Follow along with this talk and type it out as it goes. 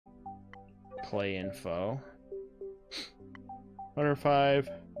play info. 105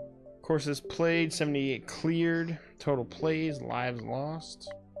 courses played, 78 cleared, total plays, lives lost.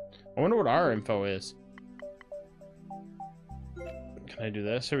 I wonder what our info is. Can I do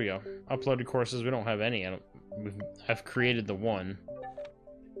this? Here we go. Uploaded courses. We don't have any. I've created the one.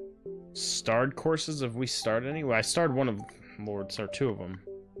 Starred courses. Have we started any? Well, I starred one of Lord's, or two of them.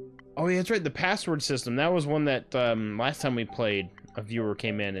 Oh yeah, that's right. The password system. That was one that last time we played, a viewer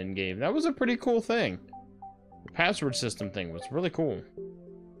came in and gave. That was a pretty cool thing. The password system thing was really cool.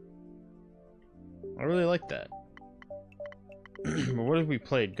 I really like that. But what have we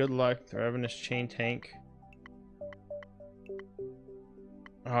played? Good Luck, The Ravenous Chain Tank.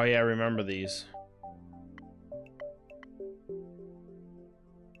 Oh yeah, I remember these.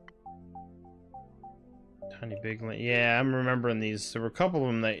 Tiny Big Land. Yeah, I'm remembering these. There were a couple of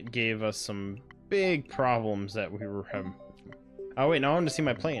them that gave us some big problems that we were having. Oh wait, now I want to see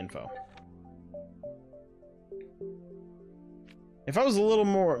my play info. If I was a little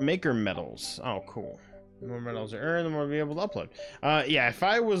more maker medals. Oh, cool. The more medals are earned, the more I'll be able to upload. Yeah, if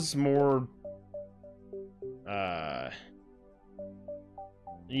I was more... yeah,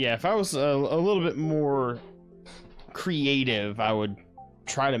 if I was a little bit more creative, I would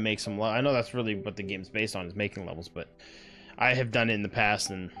try to make some... I know that's really what the game's based on, is making levels, but I have done it in the past,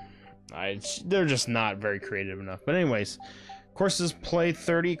 and they're just not very creative enough. But anyways, courses played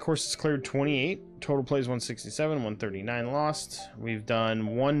 30, courses cleared 28, total plays 167, 139 lost. We've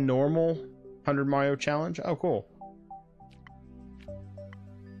done one normal 100 Mario challenge. Oh, cool.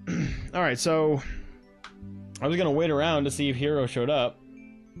 Alright, so I was gonna wait around to see if Hero showed up,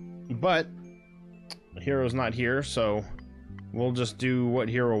 but Hero's not here, so we'll just do what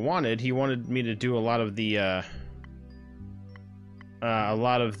Hero wanted. He wanted me to do a lot of the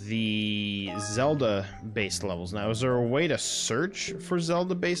Zelda-based levels. Now, is there a way to search for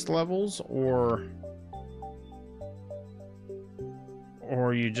Zelda-based levels, or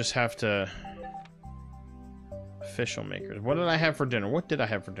you just have to... Official makers. What did I have for dinner? What did I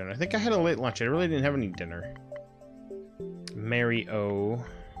have for dinner? I think I had a late lunch. I really didn't have any dinner. Mary O.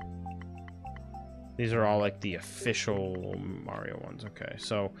 These are all like the official Mario ones. Okay,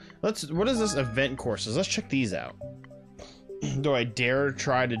 so what is this event courses? Let's check these out. Do I dare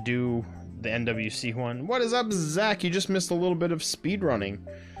try to do the NWC one? What is up, Zach? You just missed a little bit of speed running.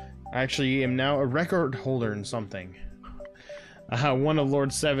 I actually am now a record holder in something. One of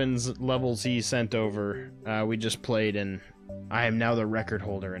Lord Seven's levels he sent over, we just played, and I am now the record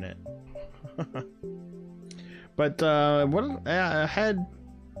holder in it. But I had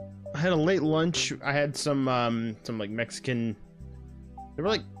a late lunch. I had some like Mexican. They were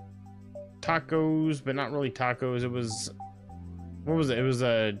like tacos, but not really tacos. It was, what was it? It was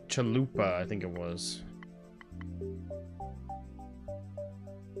a chalupa, I think it was.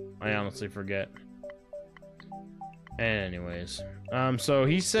 I honestly forget. Anyways, so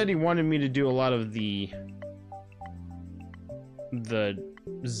he said he wanted me to do a lot of the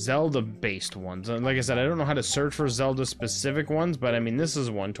Zelda-based ones. And like I said, I don't know how to search for Zelda-specific ones, but I mean, this is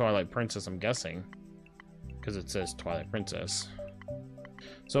one, Twilight Princess, I'm guessing, because it says Twilight Princess.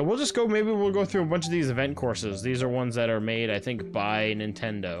 So we'll just go, maybe we'll go through a bunch of these event courses. These are ones that are made, I think, by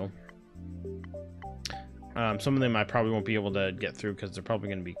Nintendo. Some of them I probably won't be able to get through because they're probably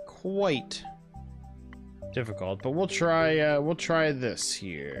going to be quite difficult, but we'll try this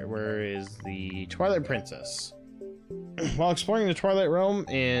here. Where is the Twilight Princess? While exploring the Twilight Realm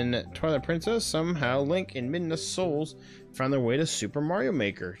in Twilight Princess, somehow Link and Midna's souls found their way to Super Mario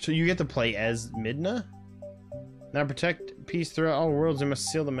Maker. So you get to play as Midna? Now protect peace throughout all worlds and must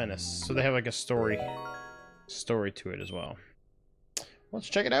seal the menace. So they have like a story to it as well. Let's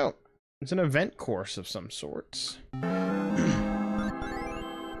check it out. It's an event course of some sorts.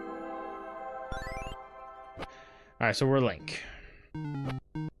 Alright, so we're Link.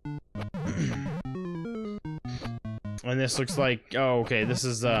 And this looks like... Oh, okay, this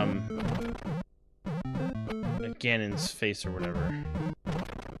is, Ganon's face or whatever.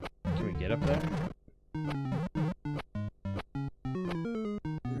 Can we get up there?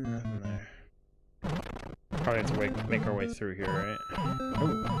 Nothing there. Probably have to make our way through here, right?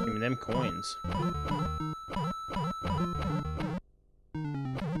 Oh, give me them coins.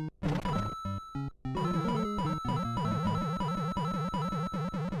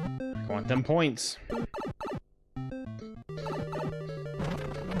 I want them points.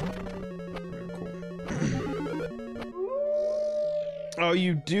 Oh,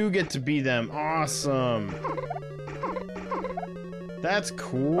 you do get to be them. Awesome. That's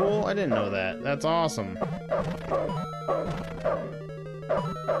cool. I didn't know that. That's awesome.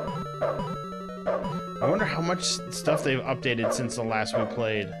 I wonder how much stuff they've updated since the last we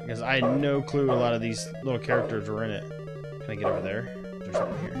played, because I had no clue a lot of these little characters were in it. Can I get over there? There's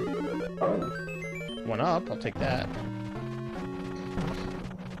something here. Ooh. One up, I'll take that.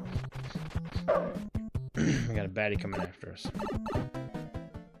 We got a baddie coming after us.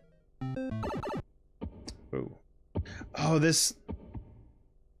 Ooh. Oh, this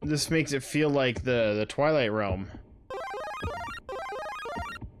makes it feel like the Twilight Realm.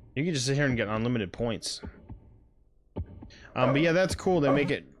 You can just sit here and get unlimited points. But yeah, that's cool. They make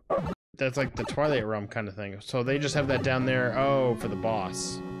it... That's like the Twilight Realm kind of thing. So they just have that down there, oh, for the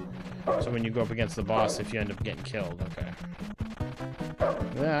boss. So when you go up against the boss, if you end up getting killed. Okay.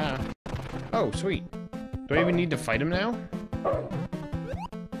 Yeah. Oh, sweet. Do I even need to fight him now?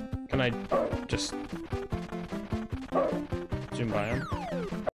 Can I just... zoom by him?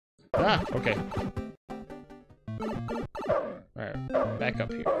 Ah, okay. Alright, back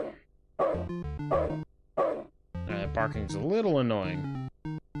up here. That barking's a little annoying.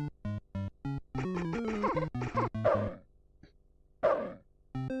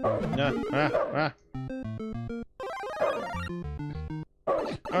 Ah.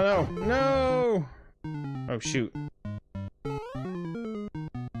 Oh no, no! Oh shoot.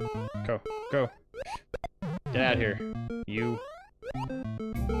 Go. Get out of here. You.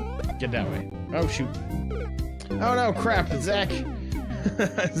 Get that way. Oh shoot. Oh no, crap, Zach.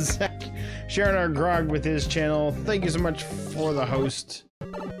 Zach sharing our grog with his channel. Thank you so much for the host.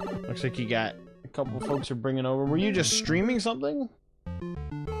 Looks like you got a couple folks are bringing over. Were you just streaming something?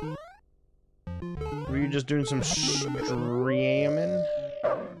 Were you just doing some streaming?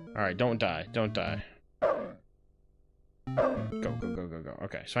 Alright, don't die. Don't die. Go.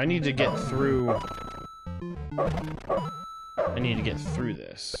 Okay, so I need to get through... I need to get through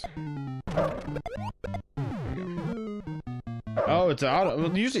this. Oh, it's an auto...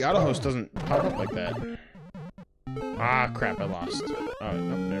 Well, usually auto host doesn't pop up like that. Ah, crap, I lost. Oh,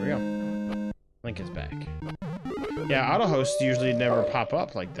 no, there we go. Link is back. Yeah, auto hosts usually never pop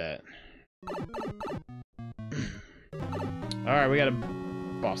up like that. Alright, we got a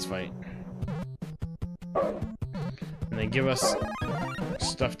boss fight. And they give us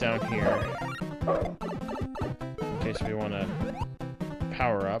stuff down here. In case we want to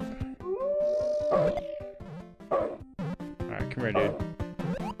power up. Alright, come here, dude.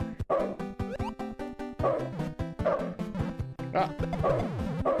 Ah!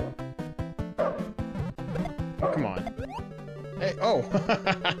 Oh, come on. Hey, oh!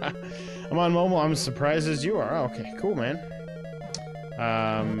 I'm on mobile, I'm as surprised as you are. Oh, okay, cool, man.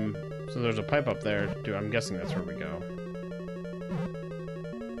 So there's a pipe up there, dude. I'm guessing that's where we go.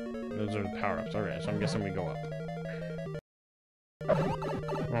 Those are the power-ups. Okay, so I'm guessing we go up.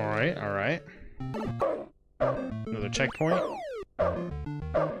 Alright. Another checkpoint.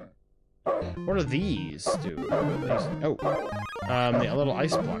 What are these, dude? Oh. The little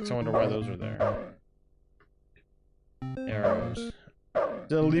ice blocks. I wonder why those are there. Arrows. Is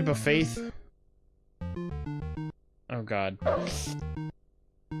it a leap of faith? Oh, God.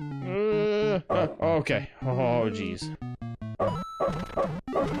 Oh, okay. Oh, jeez.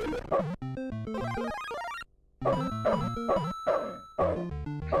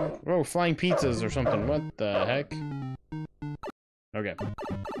 Oh, flying pizzas or something. What the heck? Okay.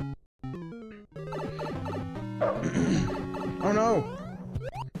 Oh no!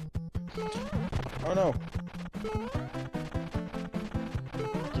 Oh no!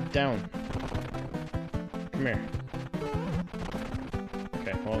 Get down. Come here.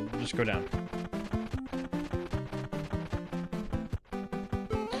 Okay, well, just go down.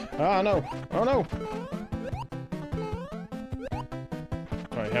 Ah, no! Oh no!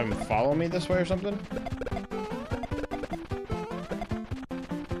 Oh, you have him follow me this way or something?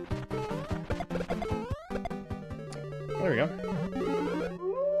 There we go.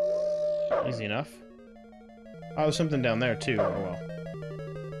 Easy enough. Oh, there's something down there too. Oh well.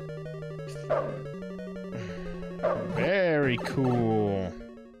 Very cool.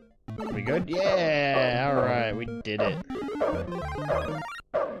 We good? Yeah! Alright, we did it.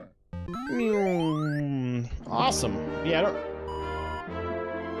 Awesome. Yeah, I don't...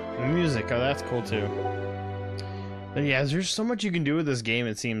 The music, oh, that's cool too. But yeah, there's so much you can do with this game,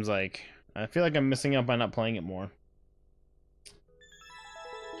 it seems like. I feel like I'm missing out by not playing it more.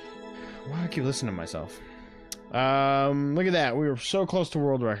 Why do I keep listening to myself? Look at that. We were so close to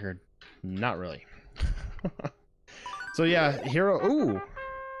world record. Not really. So yeah, hero... Ooh!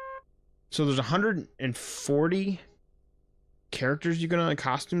 So there's 140 characters you can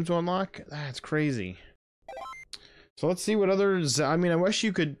costumes to unlock? That's crazy. So let's see what others... I mean, I wish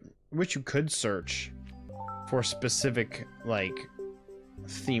you could search for specific, like,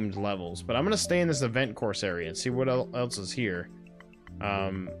 themed levels. But I'm gonna stay in this event course area and see what else is here.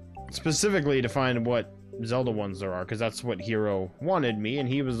 Specifically to find what Zelda ones there are, because that's what Hero wanted me, and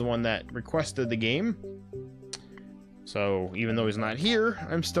he was the one that requested the game. So even though he's not here,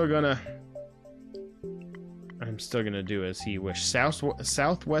 I'm still gonna do as he wished.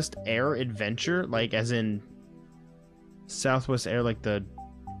 Southwest Air Adventure, like as in Southwest Air, like the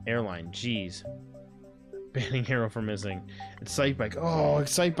airline. Jeez. Banning Hero for missing. Excite Bike. Oh,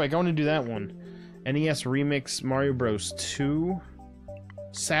 Excite Bike. I want to do that one. NES Remix Mario Bros. 2.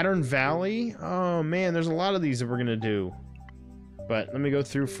 Saturn Valley. Oh man, there's a lot of these that we're gonna do. But let me go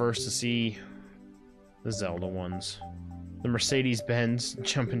through first to see the Zelda ones. The Mercedes-Benz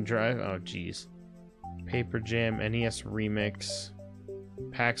Jump and Drive. Oh jeez. Paper Jam, NES Remix,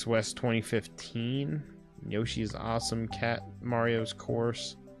 PAX West 2015, Yoshi's Awesome, Cat Mario's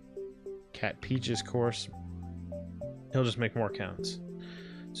Course, Cat Peach's Course. He'll just make more counts.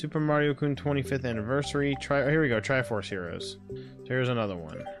 Super Mario Kun 25th Anniversary. Here we go, Triforce Heroes. So here's another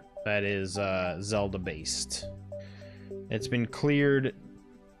one that is Zelda based. It's been cleared.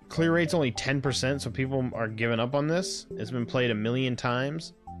 Clear rate's only 10%, so people are giving up on this. It's been played 1,000,000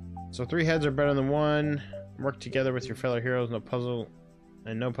 times. So 3 heads are better than 1. Work together with your fellow heroes. No puzzle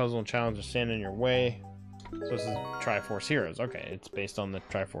and challenge will stand in your way. So this is Triforce Heroes. Okay, it's based on the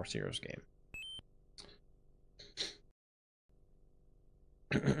Triforce Heroes game.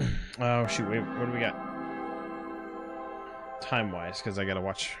 Oh shoot! Wait, what do we got? Time-wise, because I gotta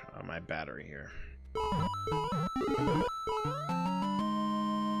watch my battery here.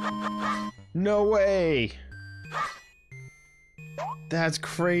 No way! That's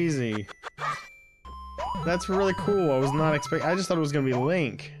crazy. That's really cool. I was not expecting. I just thought it was gonna be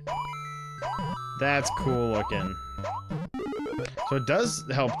Link. That's cool looking. So it does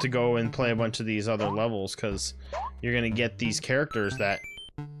help to go and play a bunch of these other levels, because you're gonna get these characters that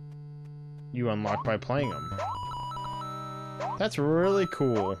you unlock by playing them. That's really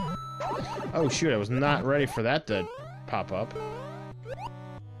cool. Oh shoot! I was not ready for that to pop up.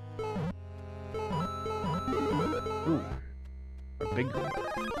 Ooh. A big one.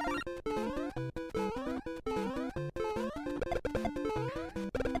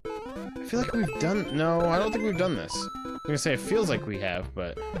 I feel like we've done... No, I don't think we've done this. I'm gonna say it feels like we have,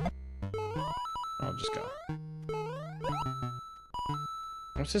 but... I'll just go.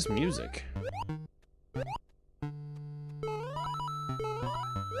 What's this music?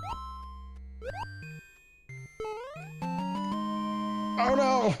 Oh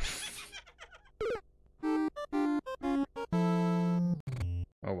no!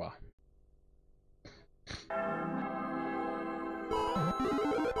 Oh wow.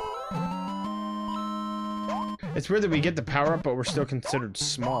 It's weird that we get the power up, but we're still considered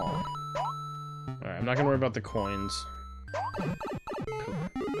small. Alright, I'm not gonna worry about the coins.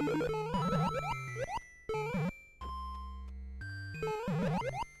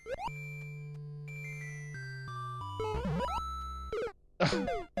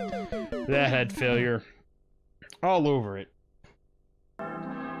 That had failure all over it.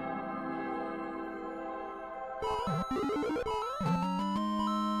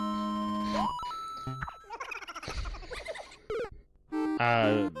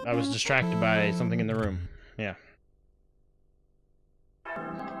 I was distracted by something in the room. Yeah.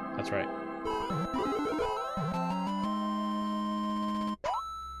 That's right.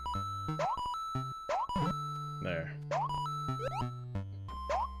 There.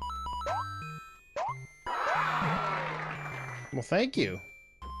 Well, thank you.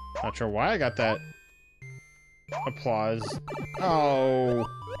 Not sure why I got that applause. Oh,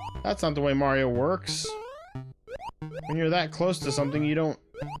 that's not the way Mario works. When you're that close to something, you don't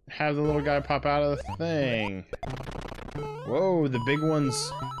have the little guy pop out of the thing. Whoa, the big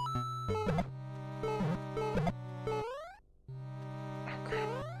ones. Oh, crap.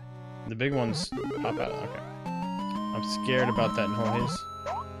 The big ones pop out. Okay. I'm scared about that noise.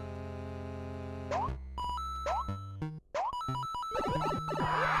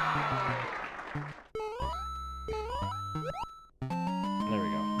 There we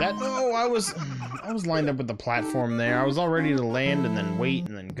go. That, oh, I was lined up with the platform there. I was all ready to land and then wait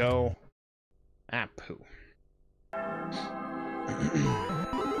and then go. Ah, poo.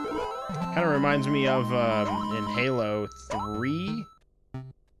 Kind of reminds me of in Halo 3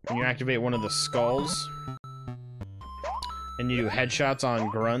 when you activate one of the skulls and you do headshots on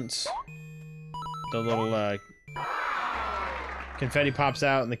grunts. The little confetti pops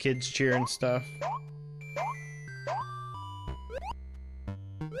out and the kids cheer and stuff.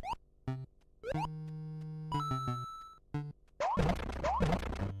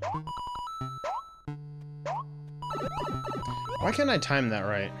 Why can't I time that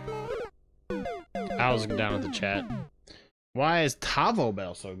right? I was looking down at the chat. Why is Taco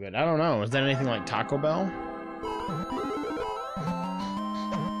Bell so good? I don't know. Is that anything like Taco Bell?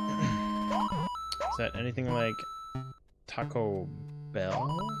 Is that anything like Taco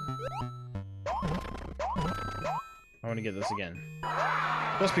Bell? I want to get this again.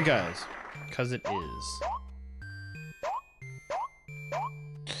 Just because. Because it is.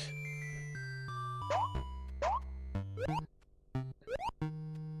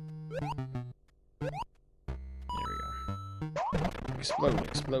 There we go. Explode,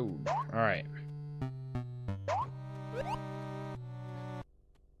 explode. Alright.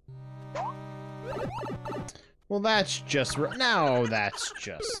 Well, that's just no, that's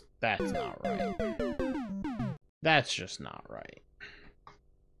not right. That's just not right.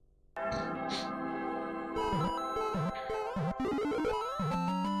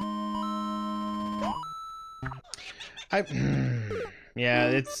 Yeah,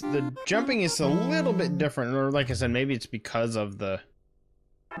 it's the jumping is a little bit different, or like I said, maybe it's because of the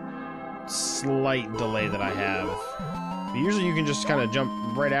slight delay that I have. Usually you can just kind of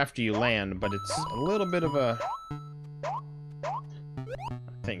jump right after you land, but it's a little bit of a...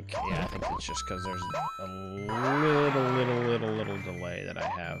 I think it's just because there's a little delay that I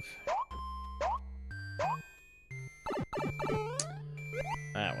have.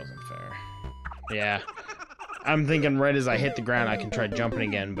 That wasn't fair. Yeah. I'm thinking right as I hit the ground I can try jumping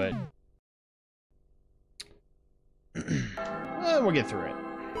again, but... we'll get through it.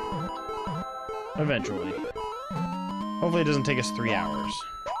 Eventually. Hopefully it doesn't take us 3 hours.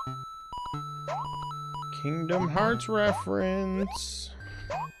 Kingdom Hearts reference.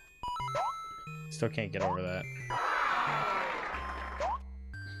 Still can't get over that.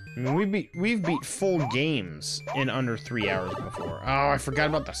 I mean, we've beat full games in under 3 hours before. Oh, I forgot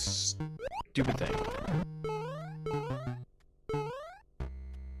about the stupid thing.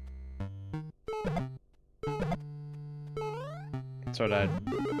 So I'd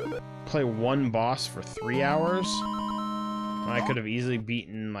play one boss for 3 hours. I could have easily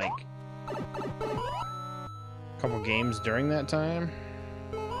beaten like a couple games during that time.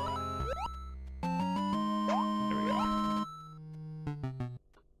 There we go.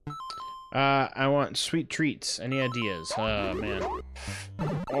 I want sweet treats. Any ideas? Man.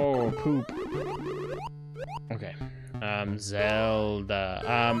 Oh, poop. Okay. Zelda.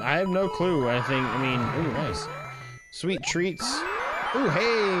 I have no clue. I mean, ooh, nice. Sweet treats. Ooh,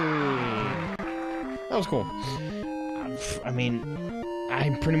 hey! That was cool. I mean, I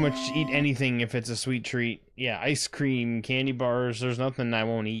pretty much eat anything if it's a sweet treat. Yeah, ice cream, candy bars, there's nothing I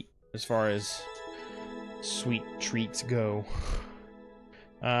won't eat as far as sweet treats go.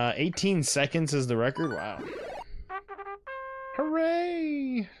 18 seconds is the record? Wow.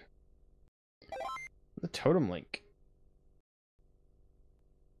 Hooray! The totem link.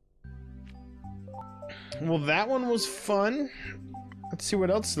 Well, that one was fun. Let's see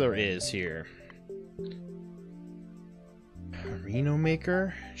what else there is here. Reno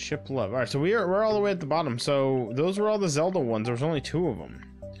Maker, Ship Love. All right, so we're all the way at the bottom. So those were all the Zelda ones. There was only 2 of them.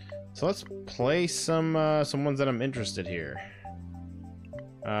 So let's play some ones that I'm interested here.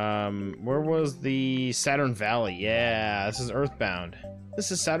 Where was the Saturn Valley? Yeah, this is Earthbound.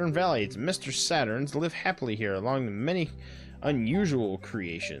 This is Saturn Valley. It's Mr. Saturns live happily here along the many unusual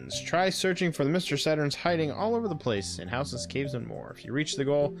creations. Try searching for the Mr. Saturns hiding all over the place in houses, caves, and more. If you reach the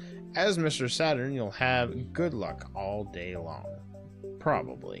goal as Mr. Saturn, you'll have good luck all day long.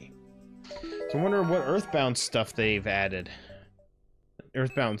 Probably. So I wonder what Earthbound stuff they've added.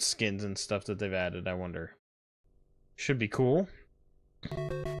 Earthbound skins and stuff that they've added, I wonder. Should be cool.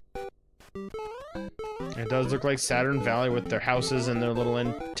 It does look like Saturn Valley with their houses and their little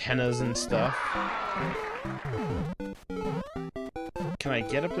antennas and stuff. Can I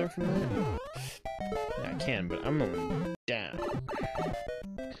get up there from there? Yeah, I can, but I'm going down.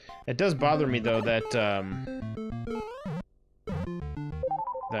 It does bother me though that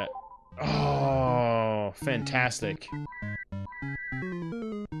oh, fantastic.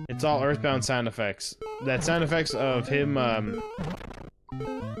 It's all Earthbound sound effects. That sound effects of him oh,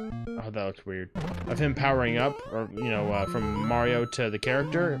 that looks weird. Of him powering up, or you know, from Mario to the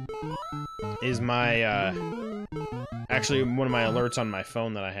character is my actually one of my alerts on my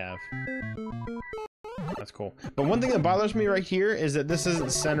phone that I have. That's cool. But one thing that bothers me right here is that this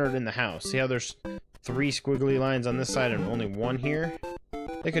isn't centered in the house. See how there's 3 squiggly lines on this side and only 1 here?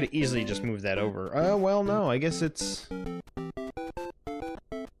 They could have easily just moved that over. Oh, well, no. I guess it's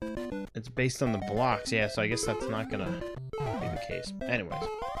based on the blocks. Yeah, so I guess that's not gonna be the case. Anyways.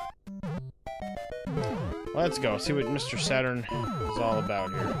 Let's go. See what Mr. Saturn is all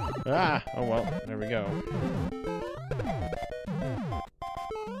about here. Ah! Oh, well. There we go.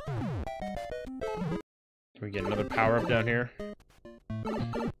 We get another power-up down here.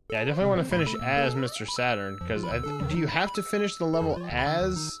 Yeah, I definitely want to finish as Mr. Saturn, because do you have to finish the level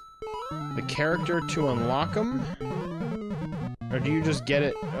as the character to unlock him? Or do you just get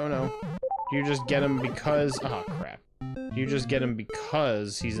it... Oh, no. Do you just get him because... Oh, crap. Do you just get him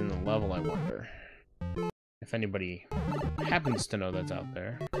because he's in the level, I wonder? If anybody happens to know that's out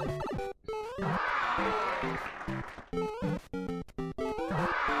there.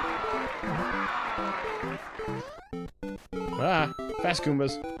 Ah! Fast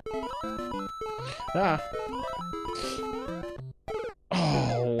Goombas! Ah!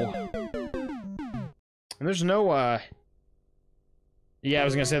 Oh! And there's no, yeah, I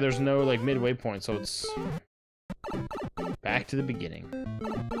was gonna say there's no, like, midway point, so it's... back to the beginning.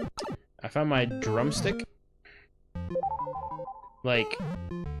 I found my drumstick. Like,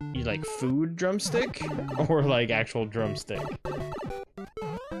 you like food drumstick? Or, like, actual drumstick?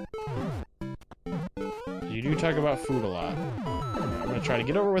 You do talk about food a lot. I'm gonna try to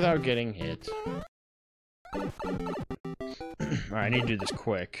get over without getting hit. Alright, I need to do this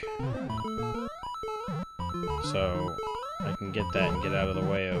quick. So, I can get that and get out of the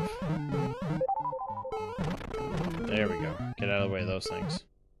way of... There we go. Get out of the way of those things.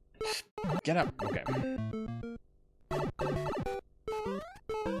 Get up! Okay.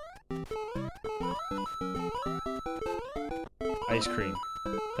 Ice cream.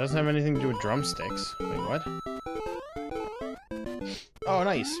 Doesn't have anything to do with drumsticks. Wait, what? Oh,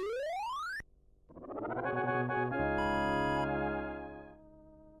 nice!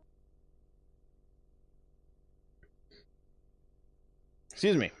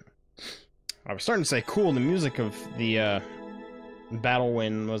 Excuse me. I was starting to say cool, the music of the battle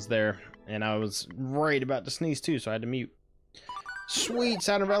win was there, and I was right about to sneeze too, so I had to mute. Sweet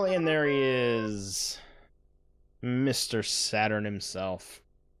Saturn Valley, and there he is. Mr. Saturn himself.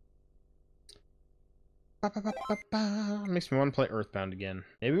 Makes me want to play Earthbound again.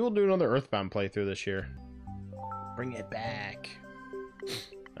 Maybe we'll do another Earthbound playthrough this year. Bring it back.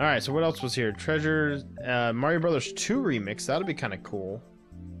 Alright, so what else was here? Treasures, Mario Brothers 2 remix. That'll be kind of cool.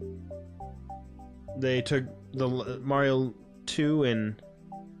 They took the Mario 2 and...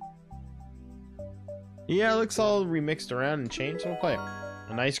 yeah, it looks all remixed around and changed, so we'll play it.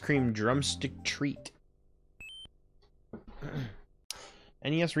 An ice cream drumstick treat.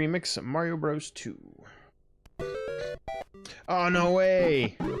 NES remix Mario Bros. 2. Oh, no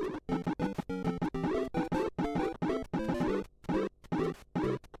way!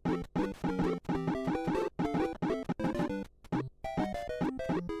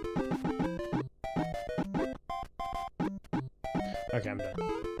 Okay, I'm done.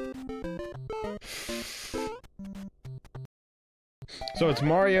 So it's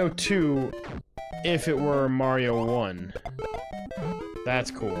Mario 2 if it were Mario 1.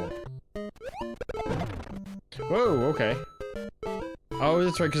 That's cool. Whoa, okay. Oh,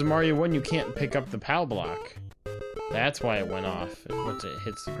 that's right, because Mario 1 you can't pick up the PAL block. That's why it went off once it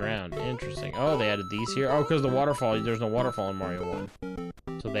hits the ground. Interesting. Oh, they added these here? Oh, because the waterfall, there's no waterfall in Mario 1.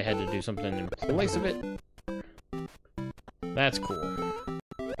 So they had to do something in place of it. That's cool.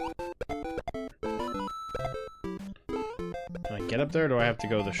 Can I get up there, or do I have to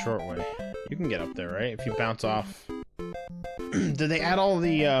go the short way? You can get up there, right? If you bounce off. Did they add all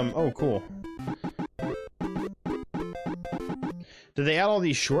the, oh, cool. Did they add all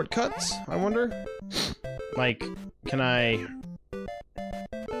these shortcuts, I wonder? Like, can I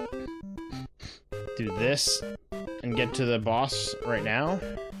do this and get to the boss right now?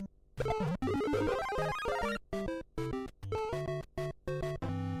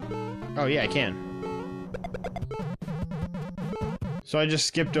 Oh, yeah, I can. So I just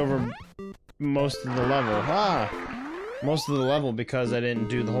skipped over most of the level. Ah! Most of the level because I didn't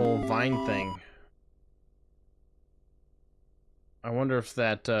do the whole vine thing. I wonder if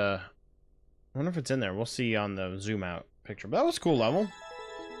that, I wonder if it's in there. We'll see on the zoom out picture. But that was a cool level.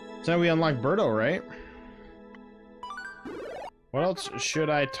 So now we unlock Birdo, right? What else should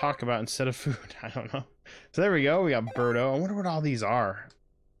I talk about instead of food? I don't know. So there we go. We got Birdo. I wonder what all these are.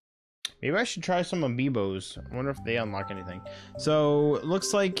 Maybe I should try some Amiibos. I wonder if they unlock anything. So, it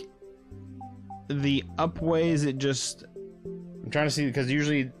looks like the up ways, it just... I'm trying to see, because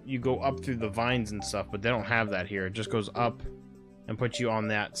usually you go up through the vines and stuff, but they don't have that here. It just goes up and puts you on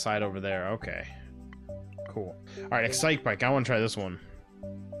that side over there. Okay. Cool. Alright, Excite Bike. I want to try this one.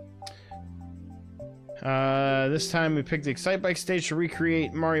 This time we picked the Excite Bike stage to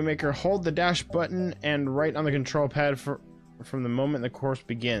recreate Mario Maker. Hold the dash button and right on the control pad from the moment the course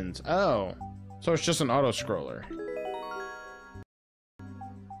begins. Oh. So it's just an auto-scroller.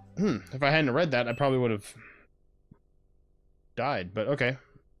 If I hadn't read that, I probably would have died, but okay.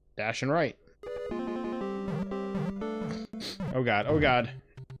 Dash and right. Oh god, oh god.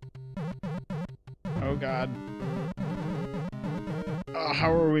 Oh god. Oh,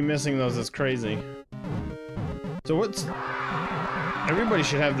 how are we missing those? That's crazy. So what's... Everybody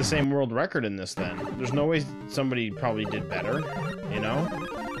should have the same world record in this then. There's no way somebody probably did better, you know?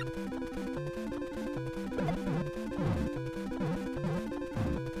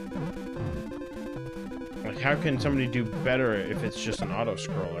 Like, how can somebody do better if it's just an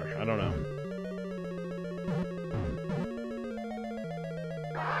auto-scroller? I don't know.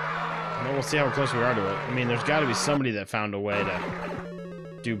 Well, we'll see how close we are to it. I mean, there's got to be somebody that found a way to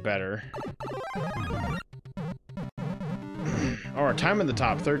do better. Oh, our time at the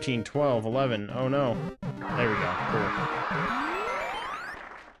top, 13, 12, 11. Oh no. There we go. Cool.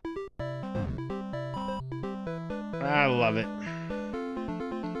 I love it.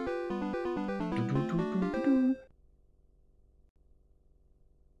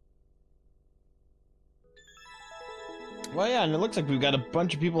 Well, yeah, and it looks like we've got a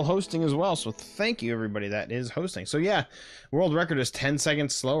bunch of people hosting as well, so thank you, everybody that is hosting. So, yeah, world record is 10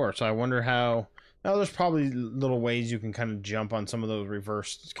 seconds slower, so I wonder how... Now, there's probably little ways you can kind of jump on some of those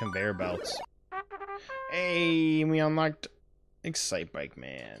reverse conveyor belts. Hey, we unlocked Excite Bike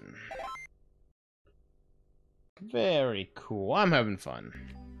Man. Very cool. I'm having fun.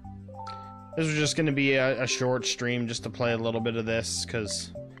 This was just going to be a short stream just to play a little bit of this,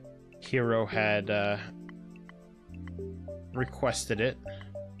 because Hero had requested it.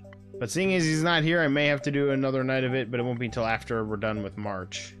 But seeing as he's not here, I may have to do another night of it, but it won't be until after we're done with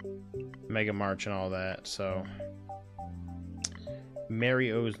March. Mega March and all that, so...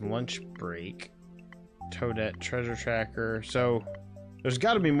 Mary O's lunch break. Toadette treasure tracker. So, there's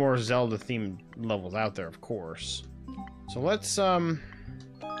got to be more Zelda-themed levels out there, of course. So let's see,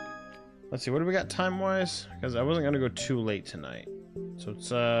 what do we got time-wise? Because I wasn't going to go too late tonight. So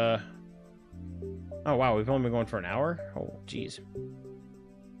it's, oh, wow, we've only been going for an hour? Oh, jeez.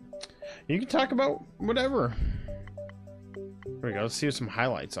 You can talk about whatever. There we go. Let's see what some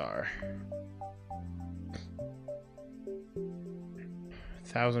highlights are.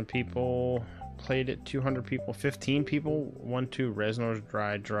 1,000 people played it. 200 people. 15 people. 1-2 Resnor's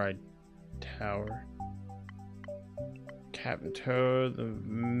Dry Tower. Captain Toad. The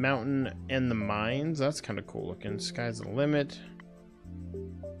Mountain and the Mines. That's kind of cool looking. Sky's the Limit.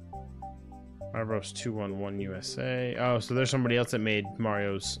 Mario's 211 USA. Oh, so there's somebody else that made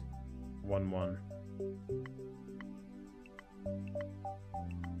Mario's 1-1.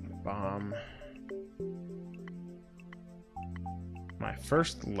 Bomb. My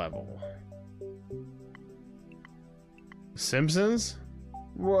first level. Simpsons?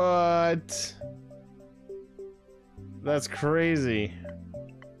 What? That's crazy.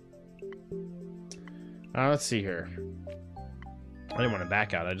 Let's see here. I didn't want to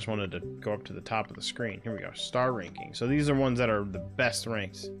back out. I just wanted to go up to the top of the screen. Here we go. Star ranking. So these are ones that are the best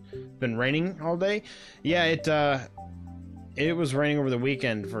ranks. Been raining all day? Yeah, it was raining over the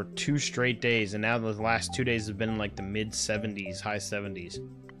weekend for 2 straight days, and now the last 2 days have been in like the mid 70s, high 70s.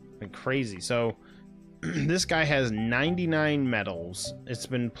 Been crazy. So this guy has 99 medals. It's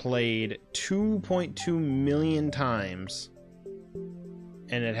been played 2.2 million times.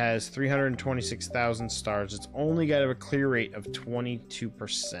 And it has 326,000 stars. It's only got a clear rate of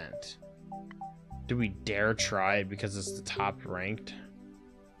 22%. Do we dare try it because it's the top ranked?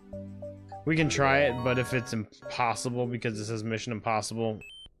 We can try it, but if it's impossible because it says Mission Impossible,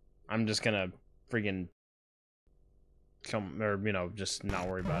 I'm just gonna freaking come, or, you know, just not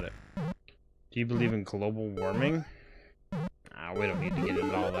worry about it. Do you believe in global warming? We don't need to get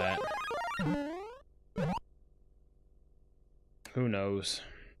into all that. Who knows?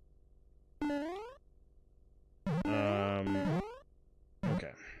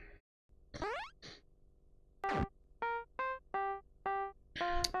 Okay.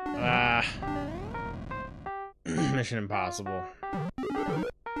 Mission Impossible.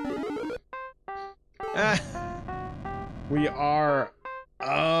 We are...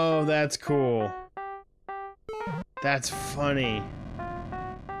 Oh, that's cool. That's funny.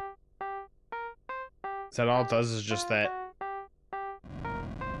 Is that all it does is just that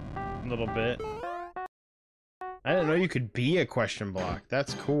little bit? I didn't know you could be a question block.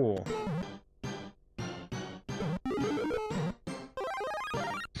 That's cool.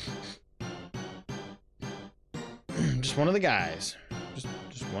 Just one of the guys.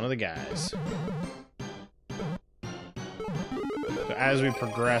 Just one of the guys. So as we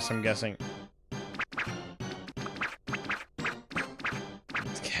progress, I'm guessing.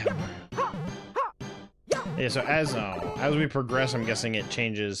 Yeah, so as we progress, I'm guessing it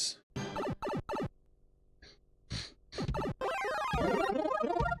changes.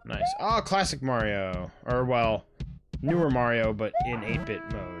 Nice. Oh, classic Mario. Or, well, newer Mario, but in 8-bit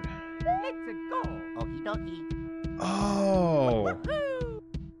mode. Let's go. Okie dokie. Oh,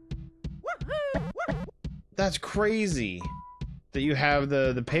 that's crazy. That you have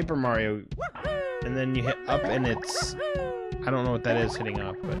the Paper Mario, and then you hit up, and it's, I don't know what that is hitting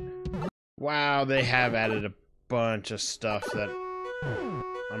up, but wow, they have added a bunch of stuff that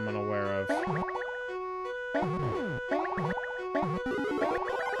I'm unaware of.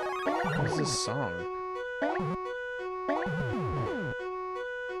 What's this song?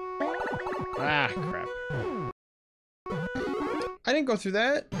 Ah, crap. I didn't go through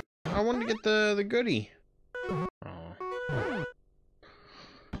that. I wanted to get the goodie. Oh.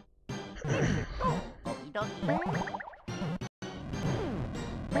 Okie dokie.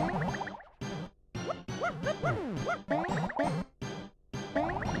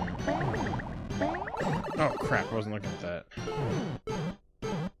 Oh crap, I wasn't looking at that.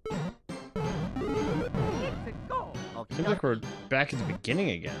 Let's go. Seems like we're back at the beginning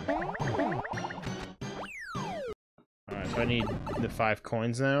again. Alright, so I need the 5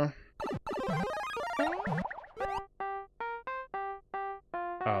 coins now.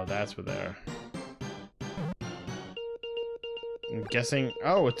 Oh, that's what they are. I'm guessing.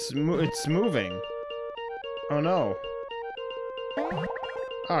 Oh, it's moving. Oh no.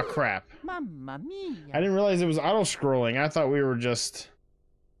 Oh crap. Mamma mia. I didn't realize it was auto-scrolling. I thought we were just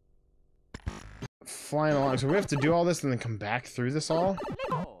flying along. So we have to do all this and then come back through this all?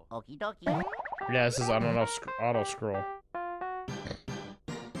 Okie dokie. Yeah, this is auto-scroll.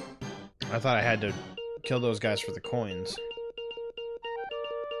 I thought I had to kill those guys for the coins.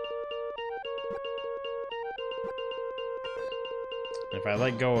 If I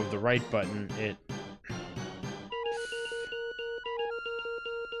let go of the right button, it...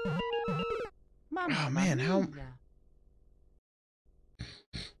 Oh man, how...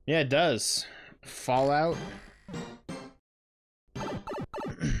 Yeah, it does. Fallout.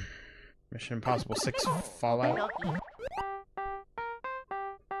 Mission Impossible 6 Fallout.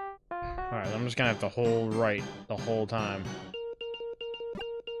 Alright, I'm just gonna have to hold right the whole time.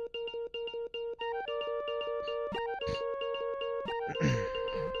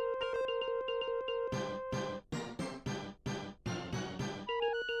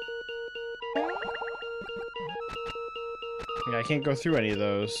 Yeah, I can't go through any of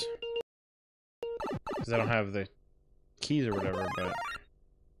those because I don't have the keys or whatever, but...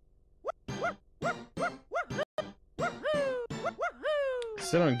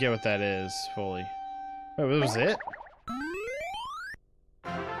 Still don't get what that is fully. Wait, what was it?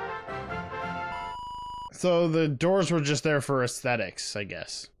 So the doors were just there for aesthetics, I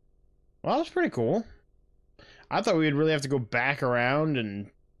guess. Well, that's pretty cool. I thought we'd really have to go back around and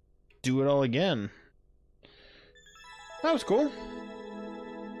do it all again. That was cool.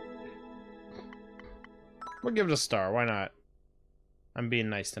 We'll give it a star. Why not? I'm being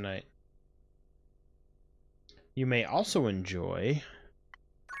nice tonight. You may also enjoy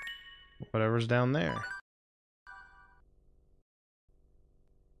whatever's down there.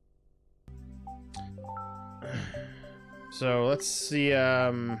 So let's see.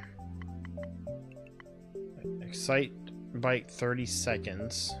 Excite bite 30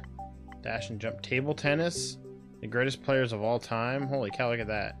 seconds. Dash and jump. Table tennis. The greatest players of all time. Holy cow, look at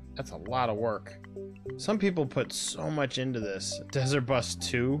that. That's a lot of work. Some people put so much into this. Desert Bus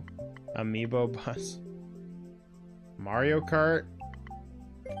 2. Amiibo Bus. Mario Kart.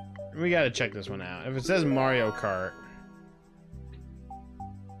 We gotta check this one out. If it says Mario Kart,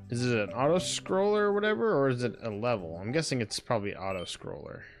 is it an auto-scroller or whatever, or is it a level? I'm guessing it's probably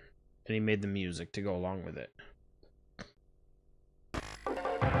auto-scroller. And he made the music to go along with it.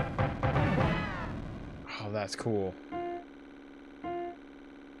 Oh, that's cool.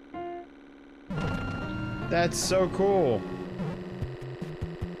 That's so cool.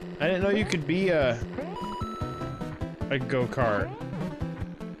 I didn't know you could be a go-kart.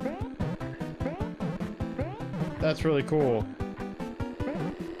 That's really cool.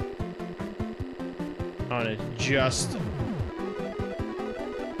 Oh, and it just...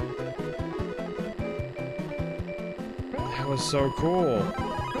 That was so cool.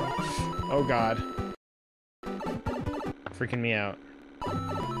 Oh god. Freaking me out.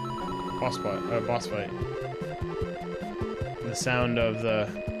 Boss fight. The sound of the...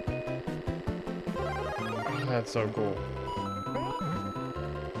 Oh, that's so cool.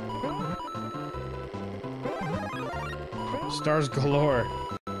 Stars galore.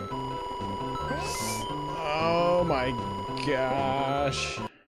 Oh my gosh.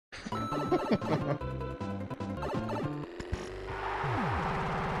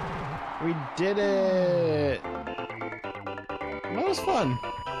 We did it. That was fun.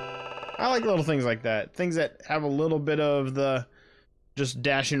 I like little things like that. Things that have a little bit of the just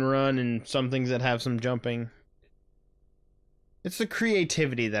dash and run, and some things that have some jumping. It's the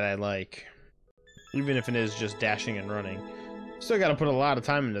creativity that I like. Even if it is just dashing and running. Still gotta put a lot of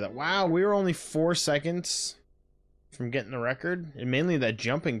time into that. Wow, we were only 4 seconds from getting the record. And mainly that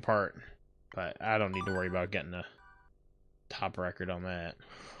jumping part. But I don't need to worry about getting a top record on that.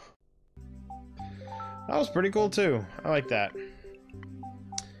 That was pretty cool too. I like that.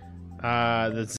 The